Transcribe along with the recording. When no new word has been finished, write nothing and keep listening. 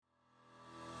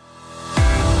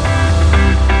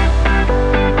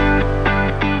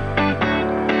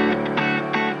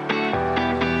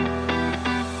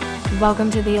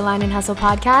Welcome to the Align and Hustle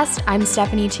podcast. I'm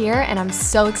Stephanie Tier, and I'm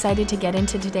so excited to get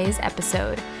into today's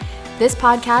episode. This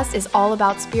podcast is all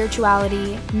about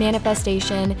spirituality,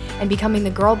 manifestation, and becoming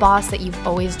the girl boss that you've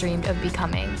always dreamed of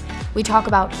becoming. We talk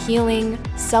about healing,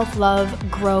 self-love,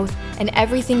 growth, and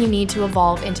everything you need to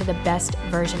evolve into the best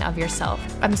version of yourself.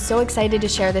 I'm so excited to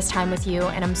share this time with you,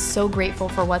 and I'm so grateful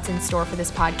for what's in store for this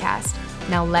podcast.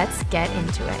 Now let's get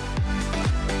into it.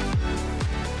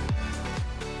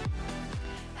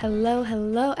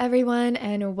 Hello everyone,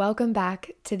 and welcome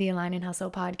back to the Align and Hustle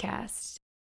podcast.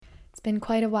 It's been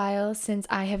quite a while since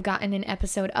I have gotten an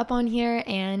episode up on here,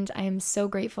 and I am so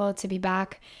grateful to be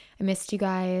back. I missed you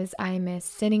guys. I miss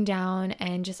sitting down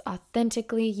and just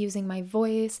authentically using my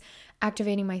voice,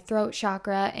 activating my throat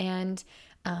chakra, and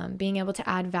being able to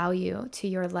add value to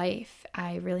your life.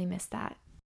 I really miss that.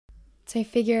 So I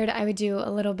figured I would do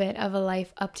a little bit of a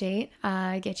life update,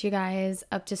 get you guys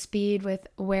up to speed with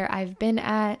where I've been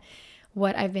at,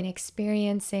 what I've been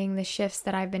experiencing, the shifts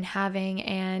that I've been having,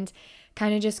 and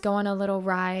kind of just go on a little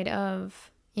ride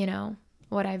of,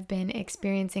 what I've been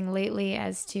experiencing lately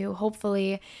as to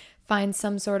hopefully find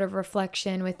some sort of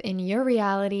reflection within your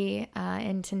reality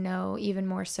and to know even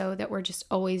more so that we're just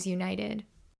always united.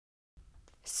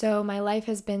 So my life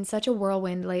has been such a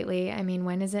whirlwind lately. I mean,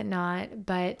 when is it not?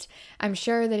 But I'm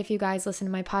sure that if you guys listen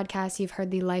to my podcast, you've heard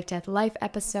the Life, Death, Life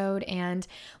episode. And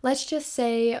let's just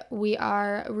say we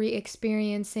are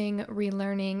re-experiencing,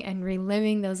 relearning, and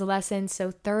reliving those lessons so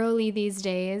thoroughly these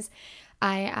days.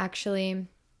 I actually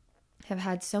have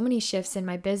had so many shifts in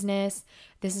my business.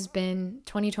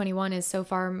 2021 is so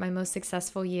far my most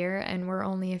successful year, and we're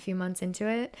only a few months into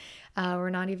it. We're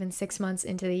not even 6 months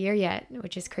into the year yet,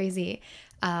 which is crazy.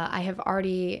 I have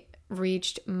already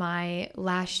reached my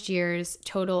last year's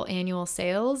total annual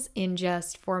sales in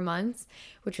just 4 months,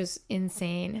 which was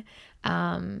insane.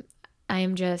 I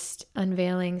am just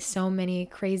unveiling so many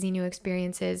crazy new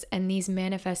experiences, and these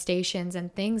manifestations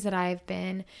and things that I've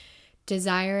been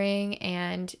desiring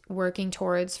and working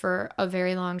towards for a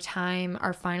very long time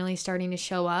are finally starting to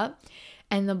show up,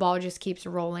 and the ball just keeps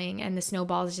rolling, and the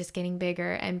snowball is just getting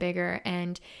bigger and bigger,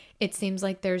 and it seems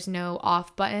like there's no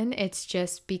off button. It's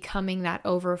just becoming that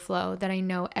overflow that I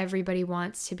know everybody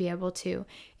wants to be able to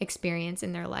experience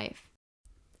in their life.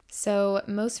 So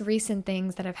most recent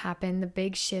things that have happened, the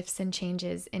big shifts and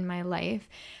changes in my life,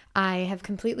 I have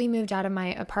completely moved out of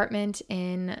my apartment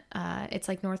in it's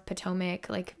like North Potomac,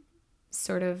 like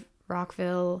sort of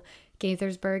Rockville,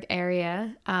 Gaithersburg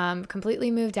area.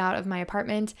 Completely moved out of my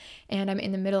apartment, and I'm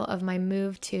in the middle of my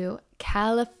move to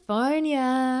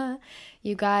California.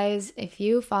 You guys, if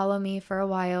you follow me for a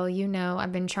while, you know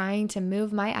I've been trying to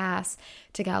move my ass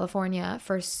to California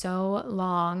for so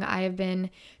long. I have been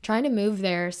trying to move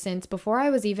there since before I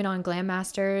was even on Glam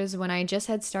Masters, when I just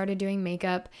had started doing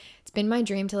makeup. It's been my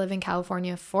dream to live in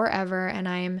California forever, and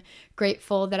I am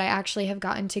grateful that I actually have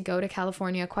gotten to go to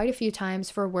California quite a few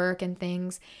times for work and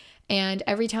things. And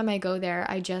every time I go there,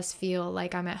 I just feel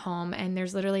like I'm at home. And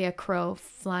there's literally a crow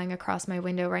flying across my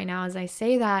window right now as I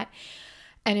say that.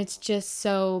 And it's just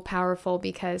so powerful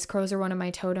because crows are one of my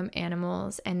totem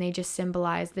animals, and they just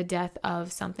symbolize the death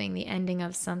of something, the ending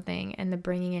of something, and the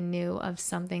bringing in new of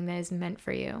something that is meant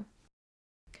for you.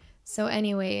 So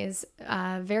anyways,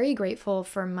 very grateful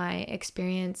for my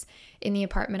experience in the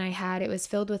apartment I had. It was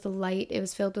filled with light. It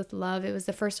was filled with love. It was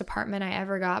the first apartment I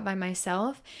ever got by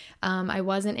myself. I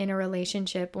wasn't in a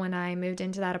relationship when I moved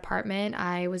into that apartment.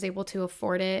 I was able to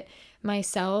afford it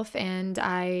myself, and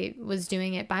I was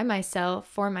doing it by myself,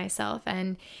 for myself.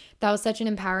 And that was such an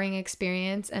empowering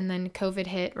experience. And then COVID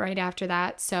hit right after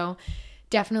that. So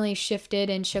definitely shifted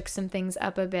and shook some things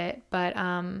up a bit. But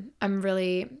I'm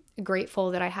really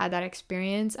grateful that I had that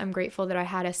experience. I'm grateful that I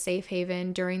had a safe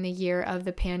haven during the year of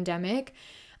the pandemic.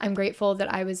 I'm grateful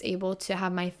that I was able to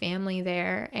have my family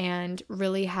there and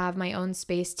really have my own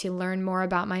space to learn more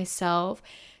about myself,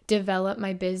 develop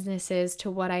my businesses to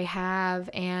what I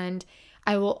have, and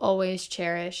I will always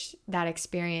cherish that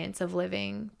experience of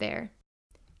living there.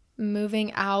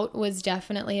 Moving out was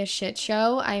definitely a shit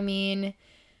show. I mean,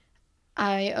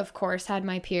 I, of course, had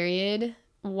my period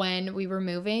when we were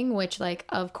moving, which,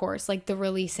 of course, the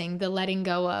releasing, the letting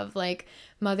go of,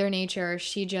 Mother Nature,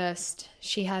 she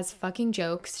has fucking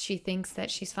jokes. She thinks that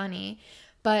she's funny.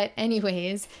 But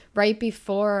anyways, right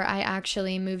before I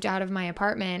actually moved out of my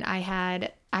apartment, I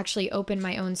had actually opened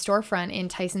my own storefront in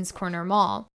Tyson's Corner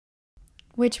Mall,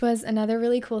 which was another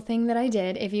really cool thing that I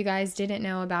did. If you guys didn't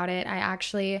know about it, I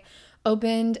actually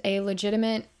opened a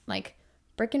legitimate,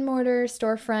 brick and mortar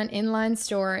storefront inline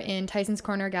store in Tyson's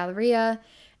Corner Galleria,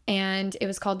 and it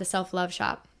was called the Self Love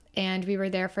Shop. And we were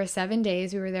there for 7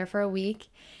 days. We were there for a week,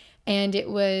 And it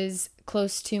was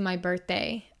close to my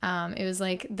birthday. It was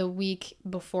like the week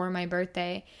before my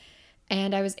birthday.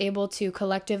 And I was able to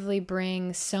collectively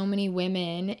bring so many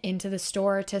women into the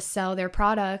store to sell their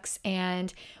products.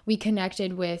 And we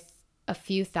connected with a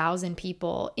few thousand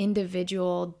people,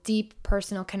 individual, deep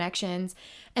personal connections.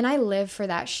 And I live for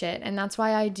that shit. And that's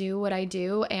why I do what I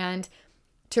do. And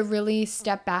to really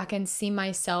step back and see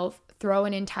myself throw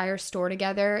an entire store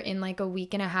together in like a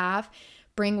week and a half,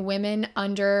 bring women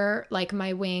under like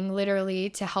my wing, literally,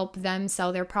 to help them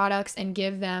sell their products and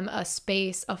give them a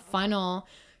space, a funnel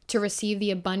to receive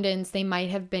the abundance they might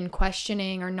have been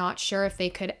questioning or not sure if they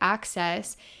could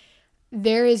access.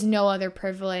 There is no other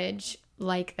privilege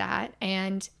like that.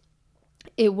 And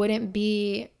it wouldn't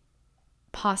be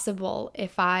possible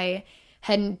if I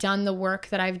hadn't done the work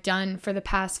that I've done for the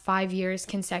past 5 years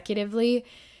consecutively.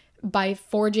 By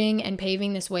forging and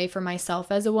paving this way for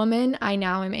myself as a woman, I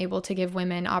now am able to give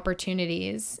women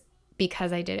opportunities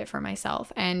because I did it for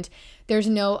myself. And there's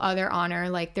no other honor,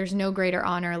 like there's no greater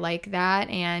honor like that.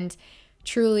 And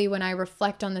truly, when I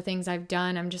reflect on the things I've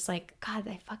done, I'm just like, God,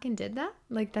 I fucking did that?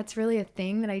 Like, that's really a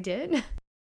thing that I did?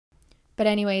 But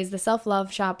anyways, the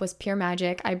self-love shop was pure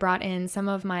magic. I brought in some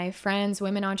of my friends,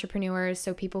 women entrepreneurs,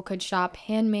 so people could shop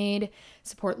handmade,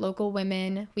 support local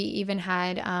women. We even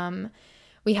had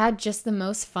just the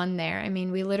most fun there. I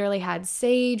mean, we literally had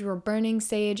sage, we're burning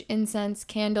sage, incense,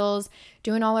 candles,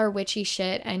 doing all our witchy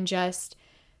shit, and just,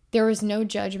 there was no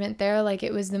judgment there. Like,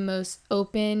 it was the most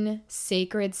open,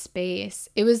 sacred space.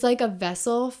 It was like a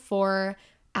vessel for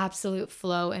absolute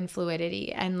flow and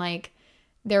fluidity. And like,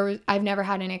 I've never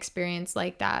had an experience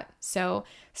like that. So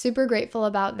super grateful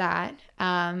about that.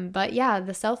 But yeah,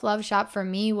 the self-love shop for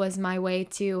me was my way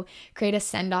to create a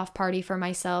send-off party for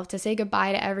myself, to say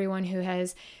goodbye to everyone who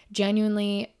has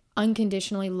genuinely,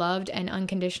 unconditionally loved and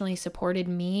unconditionally supported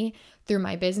me through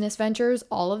my business ventures,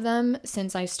 all of them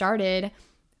since I started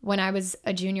when I was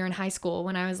a junior in high school,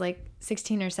 when I was like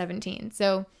 16 or 17.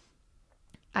 So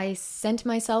I sent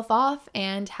myself off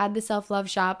and had the self-love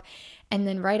shop. And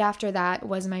then right after that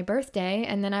was my birthday.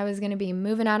 And then I was going to be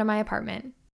moving out of my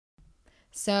apartment.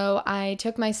 So I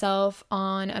took myself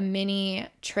on a mini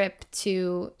trip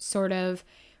to sort of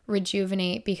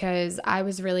rejuvenate because I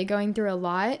was really going through a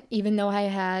lot. Even though I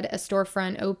had a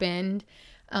storefront opened,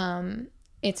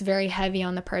 it's very heavy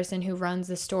on the person who runs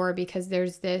the store because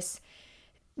there's this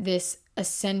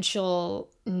essential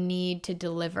need to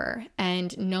deliver,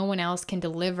 and no one else can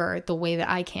deliver the way that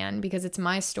I can because it's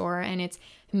my store and it's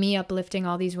me uplifting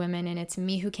all these women, and it's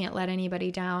me who can't let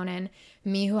anybody down, and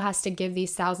me who has to give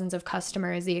these thousands of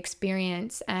customers the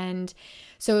experience. And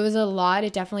so it was a lot.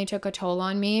 It definitely took a toll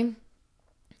on me.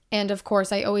 And of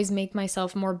course, I always make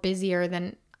myself more busier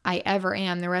than I ever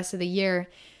am the rest of the year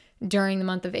during the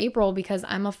month of April because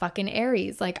I'm a fucking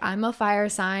Aries. Like, I'm a fire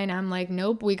sign. I'm like,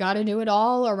 nope, we got to do it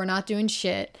all or we're not doing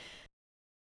shit.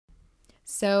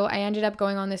 So I ended up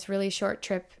going on this really short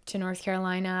trip to North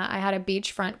Carolina. I had a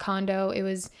beachfront condo. It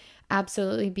was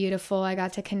absolutely beautiful. I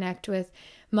got to connect with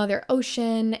Mother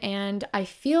Ocean, and I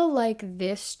feel like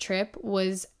this trip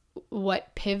was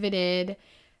what pivoted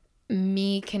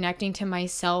me connecting to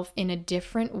myself in a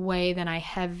different way than I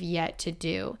have yet to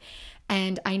do.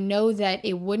 And I know that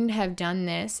it wouldn't have done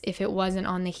this if it wasn't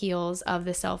on the heels of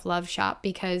the self-love shop,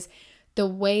 because the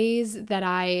ways that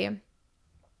I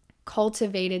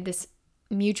cultivated this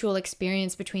mutual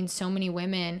experience between so many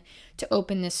women to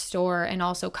open this store and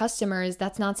also customers,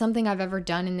 that's not something I've ever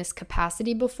done in this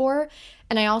capacity before.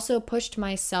 And I also pushed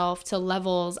myself to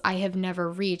levels I have never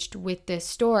reached with this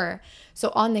store.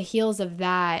 So on the heels of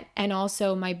that, and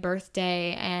also my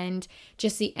birthday and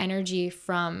just the energy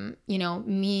from,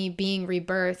 me being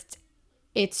rebirthed,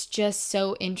 it's just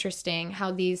so interesting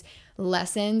how these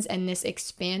lessons and this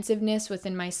expansiveness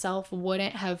within myself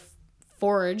wouldn't have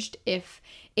forged if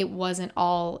it wasn't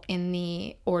all in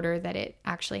the order that it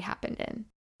actually happened in.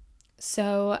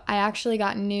 So I actually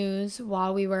got news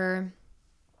while we were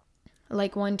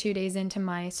like 1-2 days into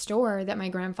my store that my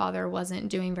grandfather wasn't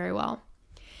doing very well.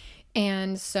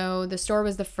 And so the store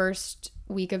was the first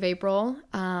week of April.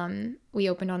 We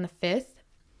opened on the 5th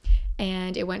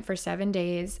and it went for 7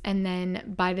 days. And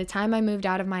then by the time I moved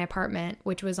out of my apartment,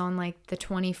 which was on like the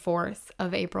 24th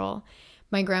of April,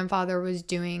 my grandfather was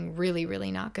doing really,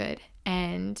 really not good.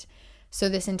 And so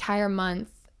this entire month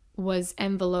was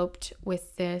enveloped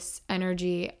with this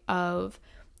energy of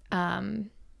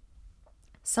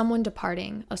someone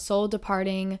departing, a soul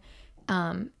departing,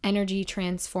 energy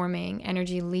transforming,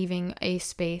 energy leaving a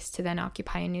space to then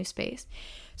occupy a new space.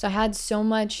 So I had so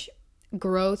much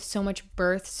growth, so much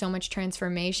birth, so much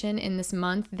transformation in this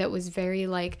month that was very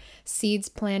like seeds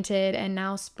planted and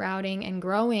now sprouting and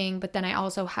growing. But then I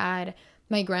also had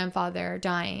my grandfather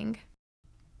dying.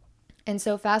 And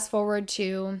so fast forward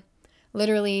to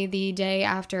literally the day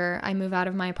after I move out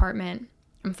of my apartment.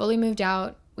 I'm fully moved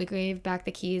out. We gave back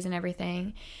the keys and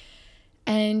everything.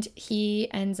 And he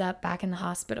ends up back in the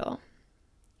hospital.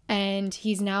 And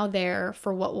he's now there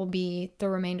for what will be the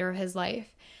remainder of his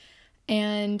life.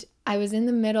 And I was in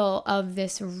the middle of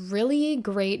this really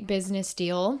great business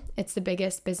deal. It's the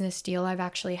biggest business deal I've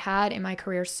actually had in my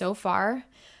career so far,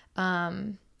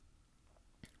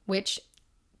 which,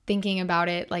 thinking about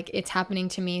it, like it's happening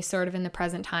to me sort of in the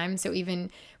present time. So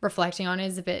even reflecting on it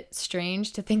is a bit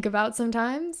strange to think about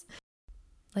sometimes.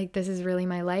 Like, this is really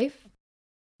my life.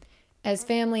 As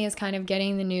family is kind of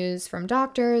getting the news from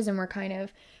doctors, and we're kind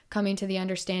of coming to the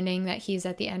understanding that he's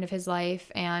at the end of his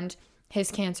life and his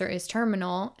cancer is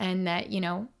terminal, and that,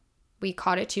 we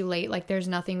caught it too late. Like, there's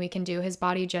nothing we can do. His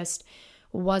body just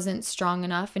wasn't strong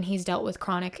enough, and he's dealt with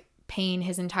chronic pain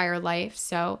his entire life.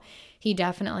 So he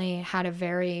definitely had a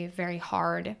very, very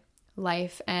hard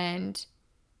life, and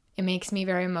it makes me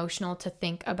very emotional to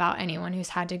think about anyone who's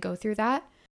had to go through that.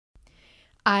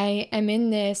 I am in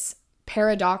this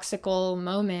paradoxical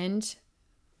moment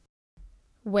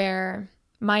where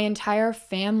my entire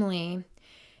family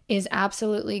is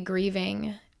absolutely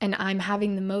grieving, and I'm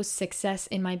having the most success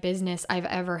in my business I've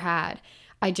ever had.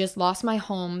 I just lost my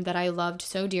home that I loved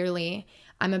so dearly.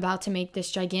 I'm about to make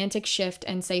this gigantic shift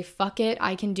and say, fuck it,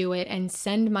 I can do it, and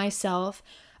send myself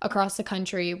across the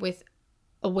country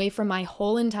away from my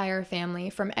whole entire family,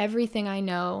 from everything I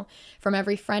know, from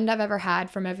every friend I've ever had,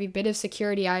 from every bit of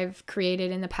security I've created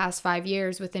in the past 5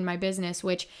 years within my business,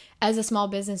 which, as a small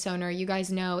business owner, you guys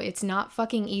know it's not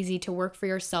fucking easy to work for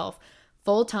yourself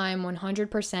full-time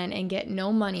 100% and get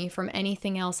no money from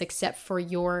anything else except for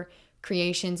your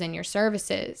creations and your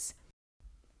services.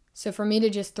 So for me to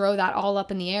just throw that all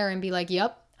up in the air and be like,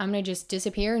 yep, I'm going to just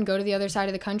disappear and go to the other side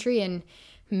of the country and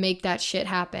make that shit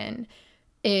happen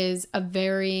is a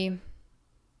very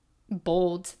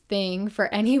bold thing for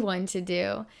anyone to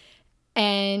do.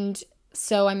 And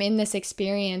so I'm in this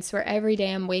experience where every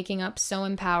day I'm waking up so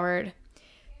empowered.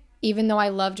 Even though I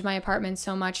loved my apartment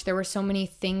so much, there were so many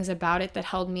things about it that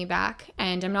held me back.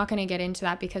 And I'm not going to get into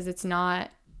that because it's not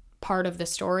part of the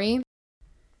story.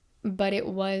 But it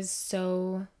was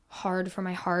so hard for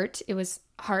my heart. It was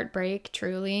heartbreak,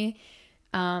 truly.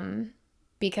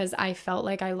 Because I felt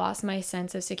like I lost my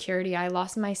sense of security. I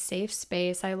lost my safe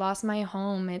space. I lost my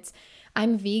home.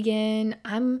 I'm vegan.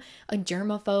 I'm a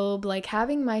germaphobe. Like,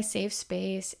 having my safe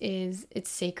space it's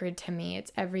sacred to me.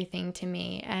 It's everything to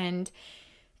me. And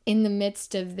in the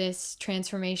midst of this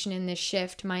transformation and this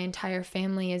shift, my entire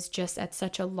family is just at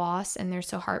such a loss, and they're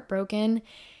so heartbroken.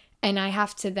 And I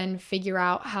have to then figure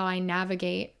out how I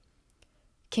navigate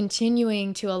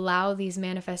continuing to allow these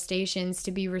manifestations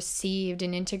to be received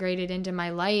and integrated into my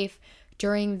life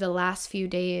during the last few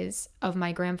days of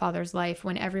my grandfather's life,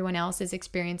 when everyone else is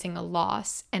experiencing a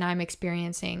loss and I'm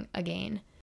experiencing a gain.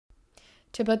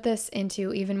 To put this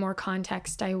into even more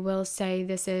context, I will say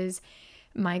this is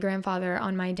my grandfather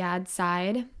on my dad's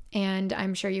side, and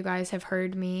I'm sure you guys have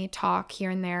heard me talk here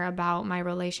and there about my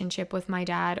relationship with my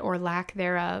dad, or lack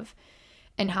thereof,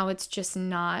 and how it's just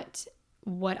not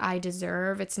what I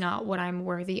deserve. It's not what I'm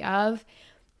worthy of.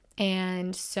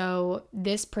 And so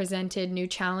this presented new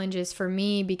challenges for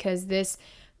me, because this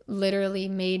literally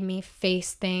made me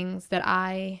face things that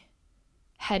I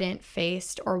hadn't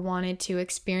faced or wanted to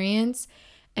experience.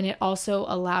 And it also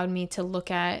allowed me to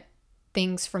look at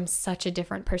things from such a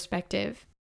different perspective.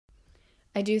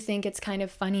 I do think it's kind of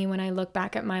funny when I look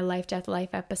back at my Life, Death,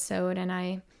 Life episode and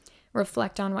I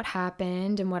reflect on what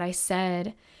happened and what I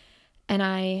said. And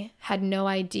I had no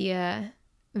idea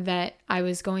that I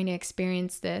was going to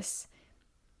experience this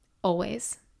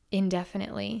always,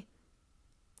 indefinitely,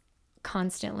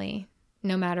 constantly,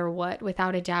 no matter what,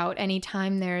 without a doubt.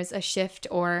 Anytime there's a shift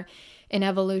or an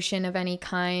evolution of any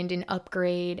kind, an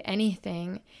upgrade,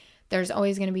 anything, there's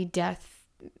always going to be death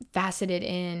faceted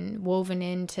in, woven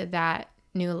into that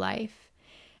new life.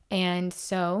 And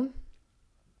so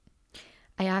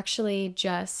I actually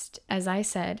just, as I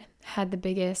said, had the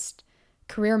biggest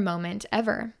career moment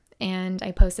ever. And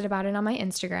I posted about it on my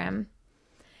Instagram.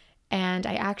 And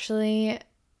I actually,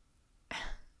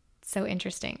 so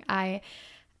interesting. I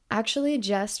actually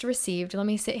just received, let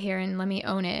me sit here and let me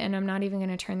own it. And I'm not even going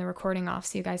to turn the recording off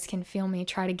so you guys can feel me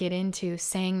try to get into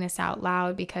saying this out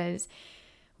loud, because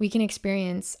we can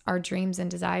experience our dreams and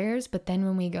desires, but then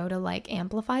when we go to like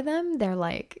amplify them, they're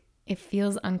like, it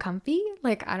feels uncomfy.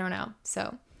 Like, I don't know.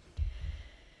 So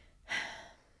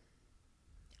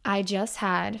I just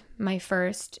had my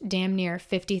first damn near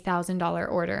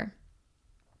 $50,000 order.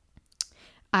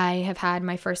 I have had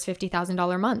my first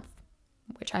 $50,000 month,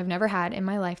 which I've never had in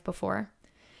my life before.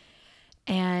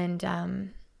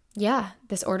 And yeah,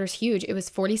 this order's huge. It was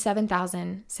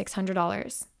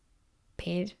 $47,600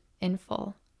 paid in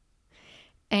full.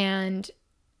 And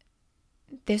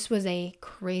this was a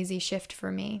crazy shift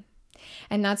for me.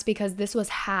 And that's because this was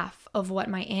half of what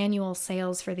my annual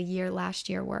sales for the year last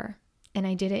year were. And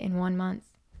I did it in 1 month.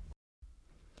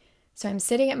 So I'm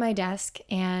sitting at my desk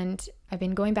and I've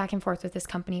been going back and forth with this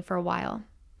company for a while.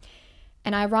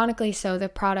 And ironically so, the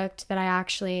product that I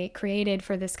actually created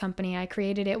for this company, I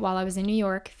created it while I was in New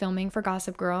York filming for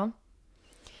Gossip Girl.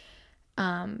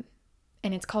 And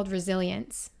it's called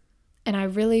Resilience. And I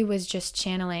really was just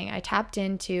channeling. I tapped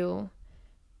into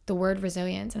the word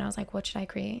resilience and I was like, what should I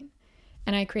create?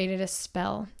 And I created a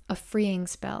spell, a freeing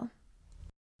spell.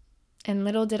 And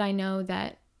little did I know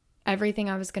that everything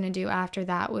I was going to do after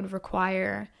that would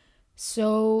require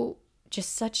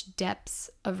such depths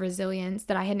of resilience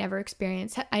that I had never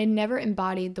experienced. I had never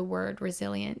embodied the word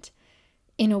resilient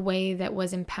in a way that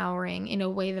was empowering, in a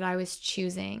way that I was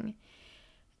choosing.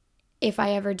 If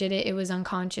I ever did it, it was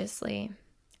unconsciously.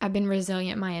 I've been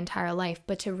resilient my entire life,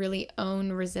 but to really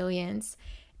own resilience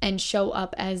and show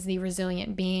up as the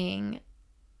resilient being,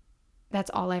 that's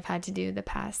all I've had to do the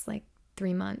past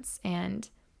 3 months. And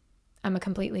I'm a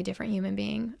completely different human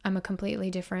being. I'm a completely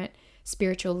different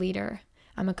spiritual leader.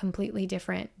 I'm a completely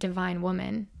different divine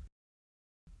woman.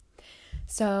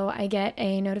 So I get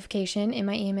a notification in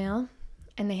my email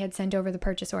and they had sent over the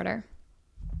purchase order.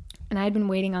 And I had been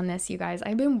waiting on this, you guys.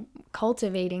 I've been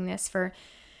cultivating this for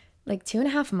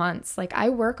 2.5 months. I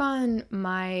work on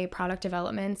my product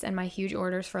developments and my huge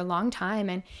orders for a long time.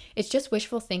 And it's just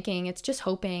wishful thinking. It's just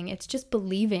hoping. It's just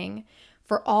believing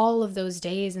for all of those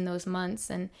days and those months.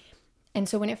 And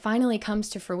so when it finally comes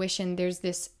to fruition, there's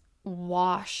this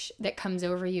wash that comes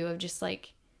over you of just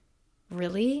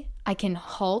really? I can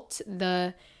halt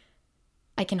the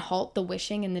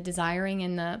wishing and the desiring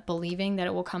and the believing that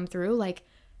it will come through.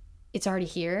 It's already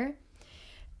here.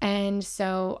 And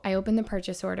so I open the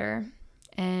purchase order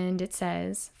and it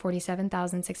says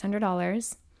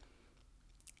 $47,600.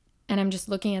 And I'm just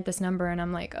looking at this number and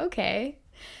I'm like, okay.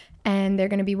 And they're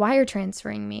going to be wire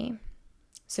transferring me.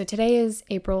 So today is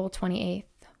April 28th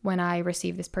when I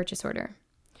received this purchase order.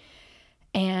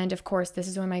 And of course, this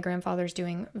is when my grandfather's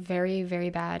doing very, very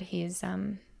bad. He's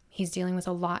dealing with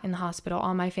a lot in the hospital.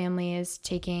 All my family is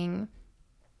taking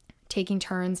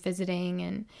turns visiting,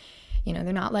 and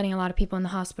they're not letting a lot of people in the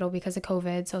hospital because of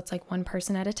COVID. So it's one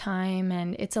person at a time,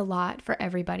 and it's a lot for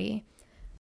everybody.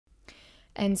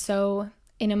 And so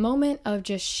in a moment of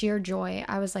just sheer joy,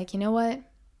 I was like, you know what?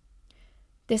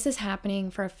 This is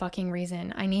happening for a fucking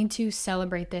reason. I need to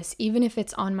celebrate this, even if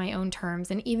it's on my own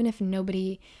terms, and even if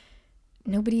nobody's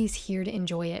here to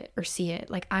enjoy it or see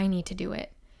it. I need to do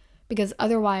it. Because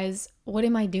otherwise, what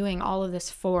am I doing all of this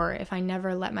for if I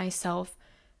never let myself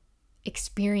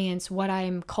experience what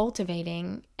I'm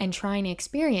cultivating and trying to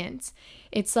experience?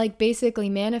 It's basically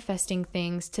manifesting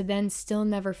things to then still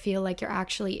never feel like you're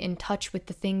actually in touch with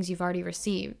the things you've already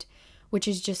received, which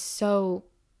is just so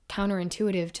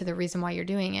counterintuitive to the reason why you're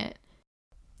doing it.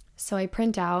 So I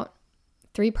print out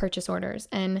 3 purchase orders,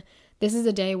 and this is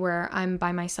a day where I'm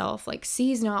by myself.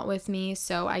 C's not with me,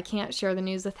 so I can't share the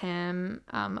news with him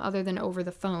other than over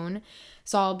the phone.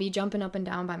 So I'll be jumping up and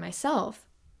down by myself.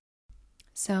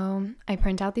 So I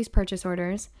print out these purchase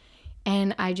orders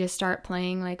and I just start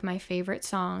playing my favorite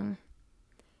song.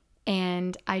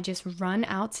 And I just run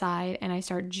outside and I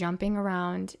start jumping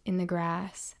around in the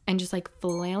grass and just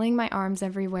flailing my arms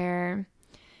everywhere.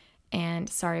 And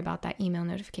sorry about that email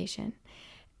notification.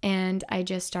 And I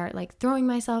just start throwing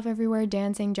myself everywhere,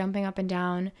 dancing, jumping up and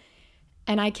down.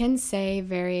 And I can say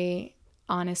very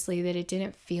honestly that it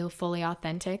didn't feel fully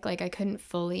authentic. I couldn't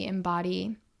fully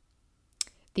embody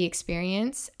the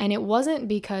experience. And it wasn't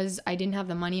because I didn't have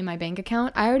the money in my bank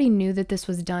account. I already knew that this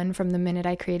was done from the minute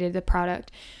I created the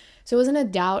product. So it wasn't a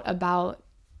doubt about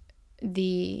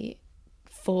the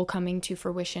full coming to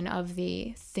fruition of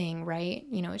the thing, right?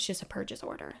 It's just a purchase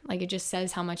order. It just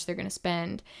says how much they're going to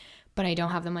spend, but I don't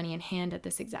have the money in hand at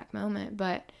this exact moment.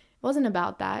 But it wasn't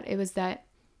about that. It was that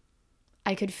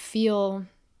I could feel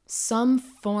some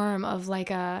form of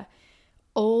a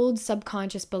old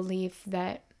subconscious belief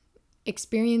that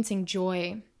experiencing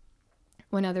joy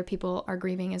when other people are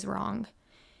grieving is wrong.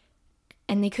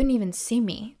 And they couldn't even see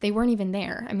me. They weren't even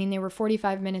there. I mean, they were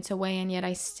 45 minutes away, and yet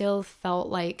I still felt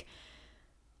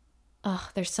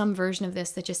there's some version of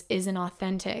this that just isn't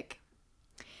authentic.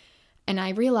 And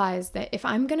I realized that if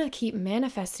I'm gonna keep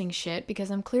manifesting shit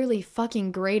because I'm clearly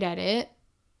fucking great at it,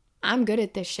 I'm good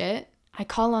at this shit, I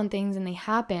call on things and they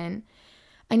happen,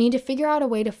 I need to figure out a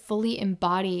way to fully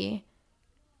embody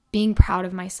being proud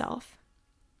of myself,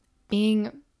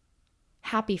 being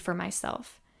happy for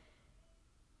myself,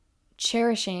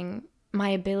 cherishing my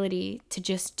ability to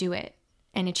just do it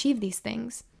and achieve these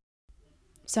things.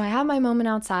 So I had my moment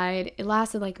outside. It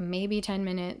lasted like maybe 10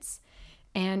 minutes.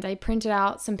 And I printed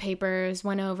out some papers,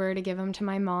 went over to give them to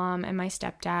my mom and my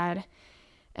stepdad.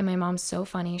 And my mom's so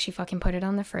funny. She fucking put it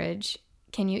on the fridge.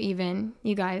 Can you even?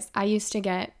 You guys, I used to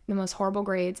get the most horrible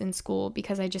grades in school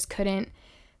because I just couldn't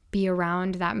be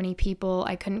around that many people.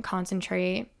 I couldn't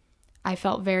concentrate. I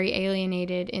felt very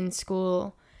alienated in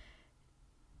school.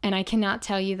 And I cannot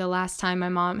tell you the last time my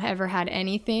mom ever had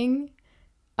anything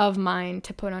of mine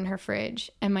to put on her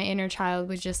fridge. And my inner child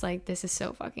was just like, this is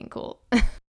so fucking cool.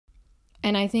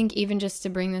 And I think even just to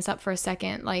bring this up for a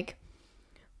second, like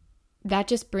that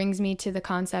just brings me to the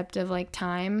concept of like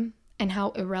time and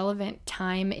how irrelevant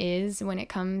time is when it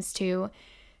comes to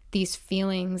these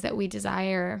feelings that we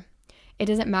desire. It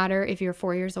doesn't matter if you're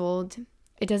 4 years old.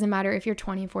 It doesn't matter if you're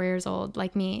 24 years old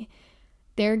like me.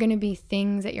 There are going to be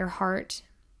things that your heart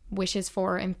wishes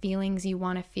for and feelings you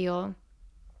want to feel,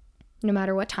 no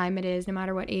matter what time it is, no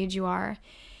matter what age you are.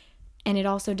 And it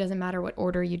also doesn't matter what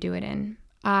order you do it in.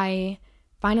 I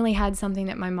finally had something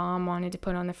that my mom wanted to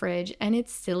put on the fridge, and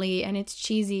it's silly and it's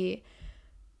cheesy,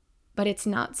 but it's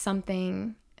not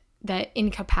something that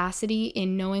in capacity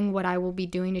in knowing what I will be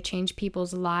doing to change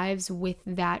people's lives with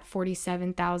that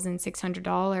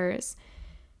 $47,600,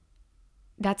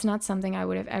 that's not something I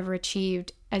would have ever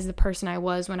achieved as the person I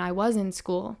was when I was in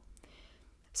school.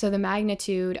 So the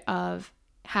magnitude of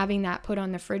having that put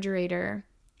on the refrigerator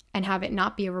and have it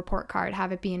not be a report card,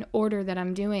 have it be an order that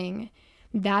I'm doing,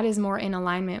 that is more in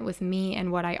alignment with me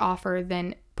and what I offer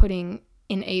than putting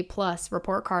an A+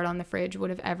 report card on the fridge would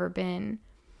have ever been,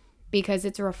 because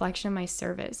it's a reflection of my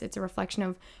service. It's a reflection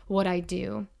of what I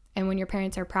do. And when your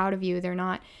parents are proud of you, they're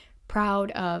not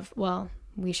proud of, well,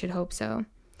 we should hope so.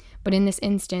 But in this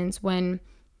instance, when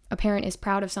a parent is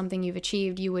proud of something you've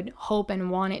achieved, you would hope and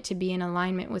want it to be in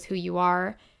alignment with who you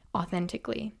are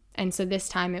authentically. And so this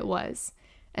time it was.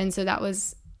 And so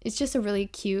it's just a really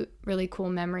cute, really cool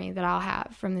memory that I'll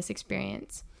have from this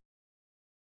experience.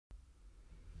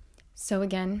 So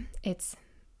again, it's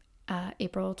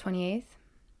April 28th,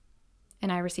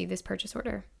 and I received this purchase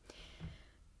order.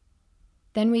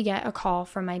 Then we get a call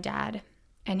from my dad,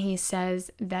 and he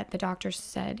says that the doctor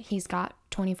said he's got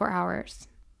 24 hours.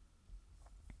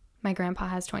 My grandpa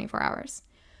has 24 hours.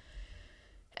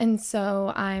 And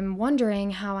so I'm wondering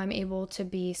how I'm able to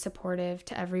be supportive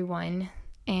to everyone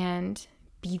and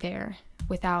be there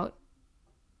without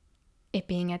it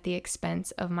being at the expense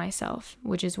of myself,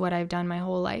 which is what I've done my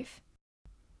whole life.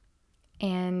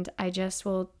 And I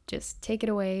will take it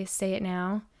away, say it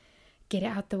now, get it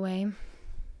out the way.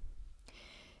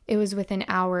 It was within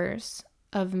hours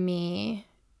of me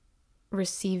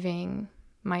receiving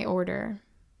my order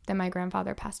that my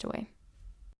grandfather passed away.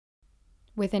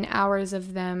 Within hours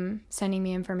of them sending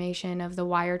me information of the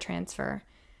wire transfer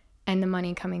and the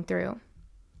money coming through,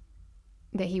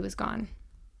 that he was gone.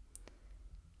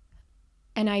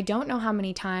 And I don't know how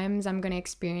many times I'm going to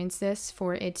experience this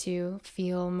for it to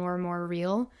feel more and more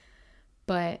real,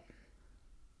 but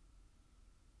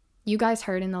you guys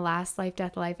heard in the last Life,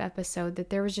 Death, Life episode that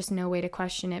there was just no way to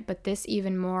question it, but this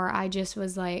even more, I just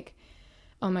was like,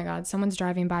 oh my God, someone's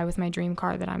driving by with my dream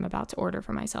car that I'm about to order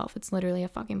for myself. It's literally a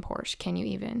fucking Porsche. Can you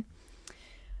even?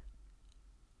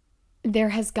 There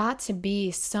has got to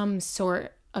be some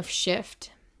sort of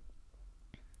shift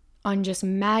on just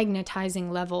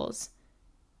magnetizing levels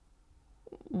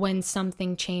when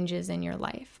something changes in your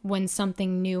life, when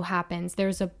something new happens.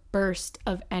 There's a burst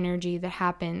of energy that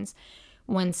happens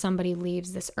when somebody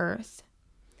leaves this earth,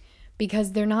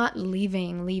 because they're not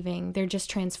leaving, they're just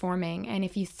transforming. And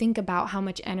if you think about how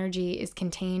much energy is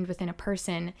contained within a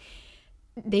person,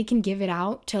 they can give it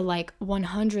out to like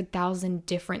 100,000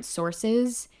 different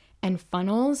sources and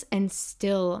funnels, and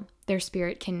still their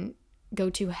spirit can go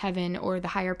to heaven or the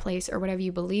higher place or whatever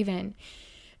you believe in.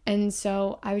 And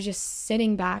so I was just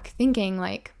sitting back thinking,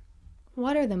 like,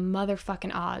 what are the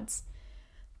motherfucking odds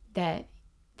that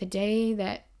the day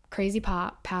that Crazy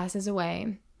Pop passes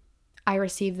away, I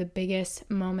receive the biggest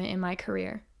moment in my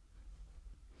career?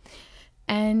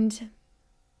 And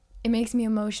it makes me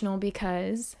emotional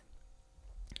because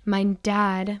my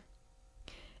dad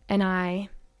and I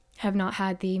have not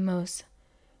had the most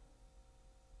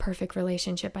perfect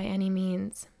relationship by any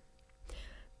means.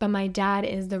 But my dad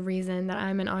is the reason that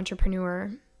I'm an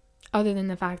entrepreneur. other than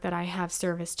the fact that I have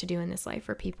service to do in this life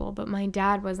for people. But my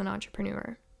dad was an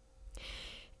entrepreneur,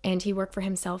 and he worked for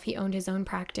himself. He owned his own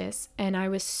practice, and I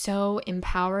was so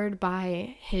empowered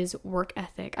by his work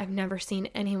ethic. I've never seen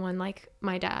anyone like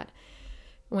my dad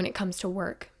when it comes to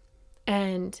work.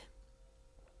 And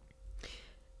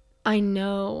I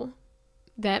know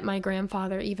that my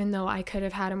grandfather, even though I could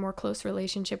have had a more close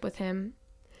relationship with him,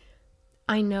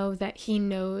 I know that he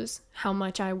knows how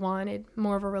much I wanted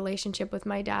more of a relationship with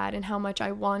my dad, and how much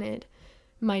I wanted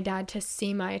my dad to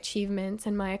see my achievements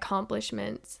and my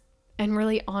accomplishments and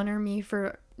really honor me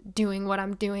for doing what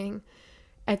I'm doing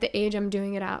at the age I'm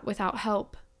doing it at without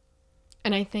help.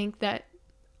 And I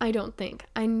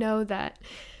know that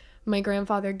my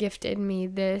grandfather gifted me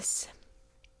this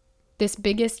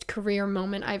biggest career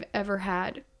moment I've ever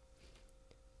had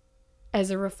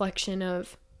as a reflection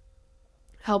of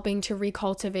helping to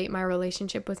recultivate my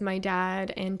relationship with my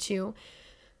dad, and to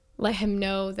let him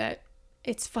know that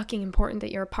it's fucking important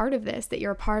that you're a part of this, that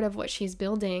you're a part of what she's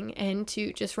building, and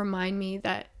to just remind me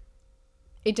that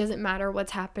it doesn't matter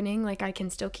what's happening, like I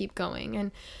can still keep going.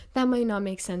 And that might not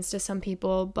make sense to some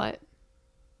people, but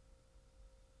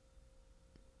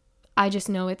I just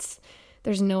know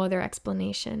there's no other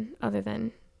explanation other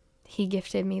than he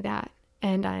gifted me that.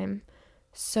 And I'm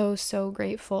so, so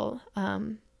grateful.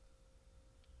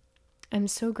 I'm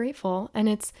so grateful. And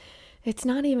it's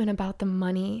not even about the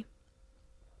money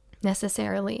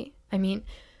necessarily. I mean,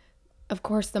 of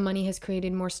course, the money has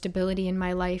created more stability in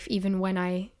my life, even when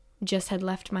I just had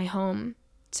left my home.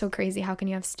 It's so crazy. How can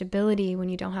you have stability when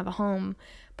you don't have a home?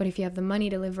 But if you have the money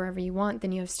to live wherever you want,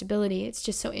 then you have stability. It's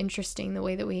just so interesting the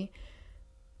way that we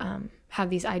have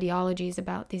these ideologies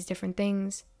about these different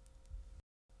things.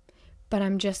 But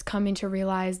I'm just coming to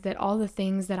realize that all the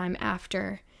things that I'm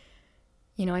after,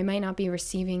 I might not be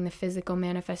receiving the physical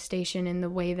manifestation in the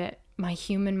way that my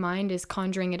human mind is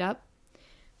conjuring it up,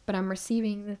 but I'm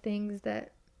receiving the things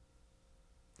that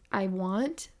I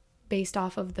want based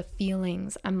off of the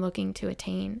feelings I'm looking to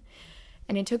attain.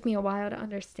 And it took me a while to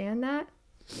understand that.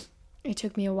 It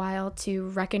took me a while to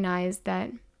recognize that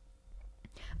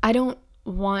I don't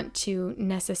want to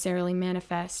necessarily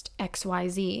manifest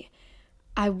XYZ.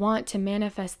 I want to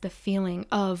manifest the feeling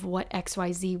of what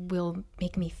XYZ will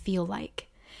make me feel like.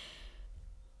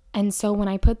 And so when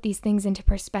I put these things into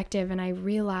perspective and I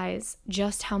realize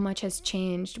just how much has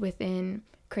changed within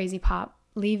Crazy Pop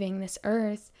leaving this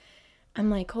earth, I'm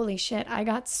like, holy shit, I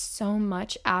got so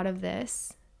much out of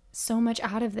this. So much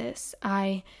out of this.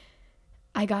 I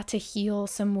got to heal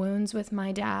some wounds with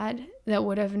my dad that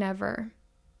would have never,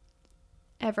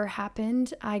 ever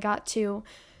happened. I got to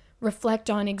reflect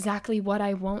on exactly what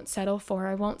I won't settle for.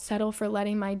 I won't settle for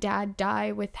letting my dad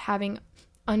die with having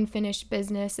unfinished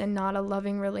business and not a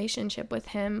loving relationship with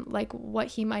him like what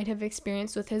he might have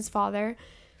experienced with his father.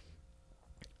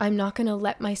 I'm not going to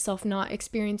let myself not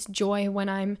experience joy when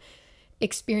I'm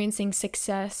experiencing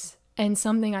success and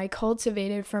something I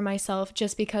cultivated for myself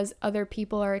just because other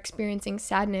people are experiencing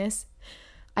sadness.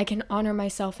 I can honor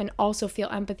myself and also feel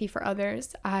empathy for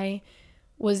others. I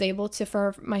was able to,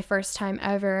 for my first time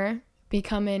ever,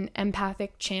 become an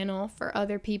empathic channel for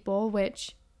other people,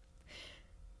 which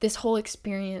this whole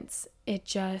experience, it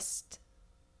just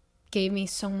gave me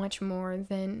so much more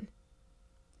than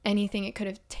anything it could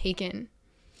have taken.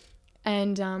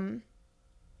 And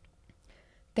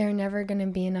there are never going to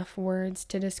be enough words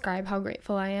to describe how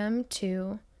grateful I am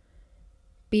to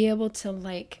be able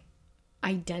to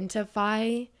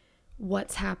identify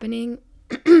what's happening.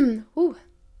 Ooh,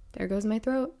 there goes my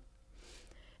throat.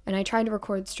 And I tried to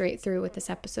record straight through with this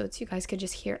episode so you guys could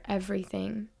just hear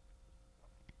everything.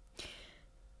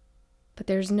 But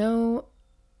there's no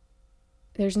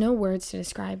words to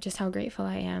describe just how grateful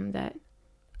I am that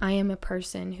I am a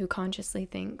person who consciously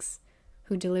thinks,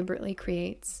 who deliberately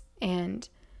creates, and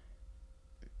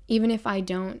even if I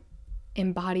don't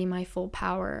embody my full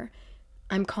power,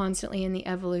 I'm constantly in the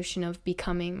evolution of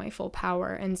becoming my full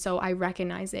power. And so I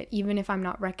recognize it, even if I'm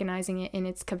not recognizing it in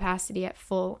its capacity at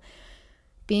full.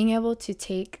 Being able to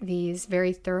take these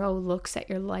very thorough looks at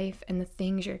your life and the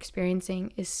things you're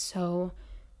experiencing is so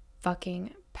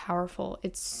fucking powerful.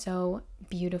 It's so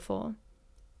beautiful.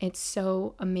 It's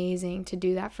so amazing to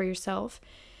do that for yourself,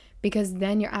 because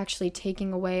then you're actually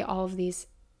taking away all of these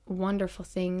wonderful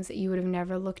things that you would have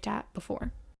never looked at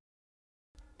before.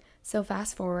 So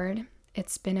fast forward,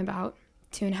 it's been about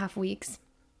 2.5 weeks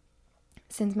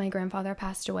since my grandfather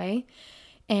passed away,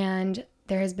 and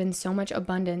there has been so much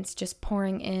abundance just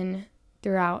pouring in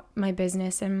throughout my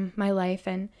business and my life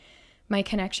and my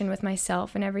connection with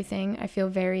myself and everything. I feel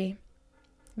very,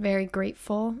 very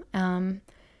grateful,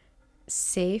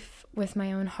 safe with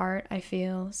my own heart. I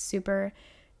feel super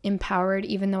empowered,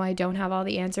 even though I don't have all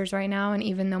the answers right now, and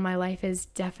even though my life is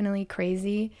definitely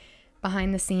crazy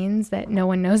behind the scenes that no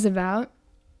one knows about.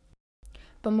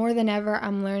 But more than ever,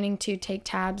 I'm learning to take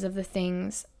tabs of the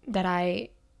things that I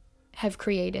have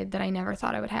created that I never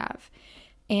thought I would have.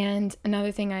 And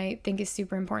another thing I think is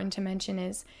super important to mention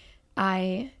is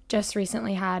I just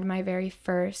recently had my very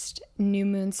first new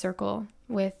moon circle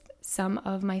with some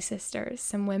of my sisters,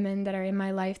 some women that are in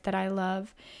my life that I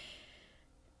love.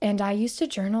 And I used to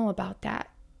journal about that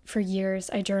for years.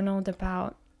 I journaled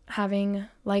about having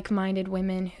like-minded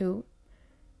women who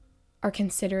are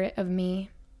considerate of me,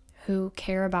 who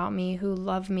care about me, who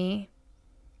love me.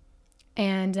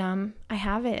 And I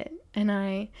have it. And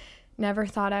I never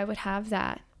thought I would have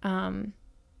that. I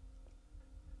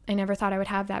never thought I would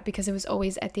have that because it was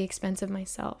always at the expense of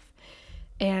myself.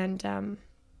 And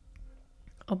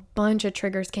a bunch of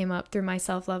triggers came up through my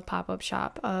self-love pop-up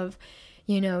shop of,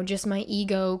 just my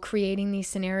ego creating these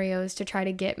scenarios to try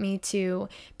to get me to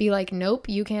be like, nope,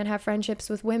 you can't have friendships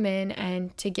with women,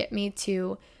 and to get me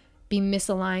to be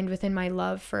misaligned within my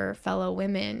love for fellow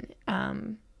women.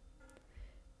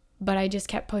 But I just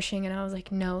kept pushing, and I was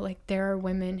like, no, like, there are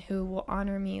women who will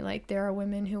honor me. Like, there are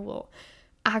women who will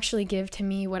actually give to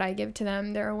me what I give to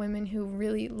them. There are women who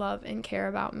really love and care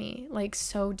about me, like,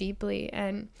 so deeply.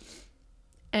 And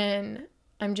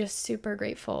I'm just super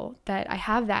grateful that I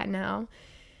have that now.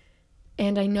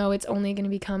 And I know it's only going to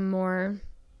become more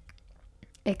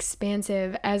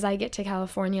expansive as I get to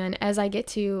California and as I get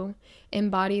to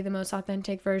embody the most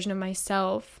authentic version of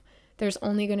myself. There's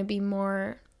only going to be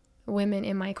more women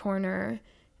in my corner.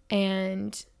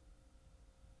 And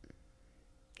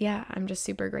yeah, I'm just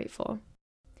super grateful.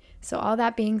 So all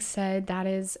that being said, that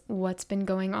is what's been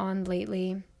going on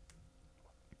lately.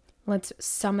 Let's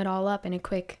sum it all up in a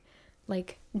quick,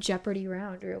 Jeopardy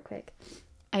round real quick.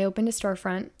 I opened a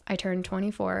storefront. I turned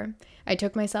 24. I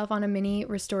took myself on a mini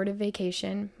restorative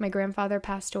vacation. My grandfather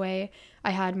passed away.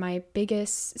 I had my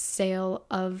biggest sale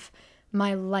of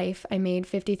my life. I made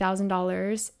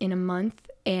 $50,000 in a month,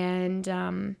 and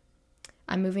I'm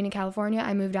moving to California.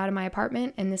 I moved out of my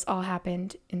apartment, and this all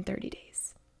happened in 30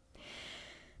 days.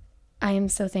 I am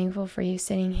so thankful for you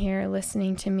sitting here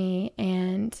listening to me,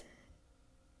 and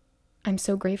I'm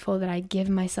so grateful that I give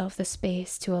myself the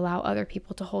space to allow other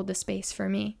people to hold the space for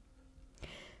me.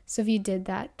 So if you did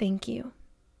that, thank you.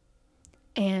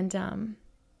 And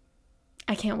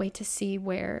I can't wait to see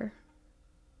where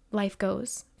life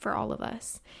goes for all of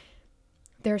us.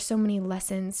 There are so many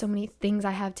lessons, so many things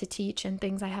I have to teach and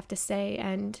things I have to say,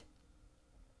 and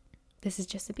this is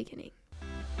just the beginning.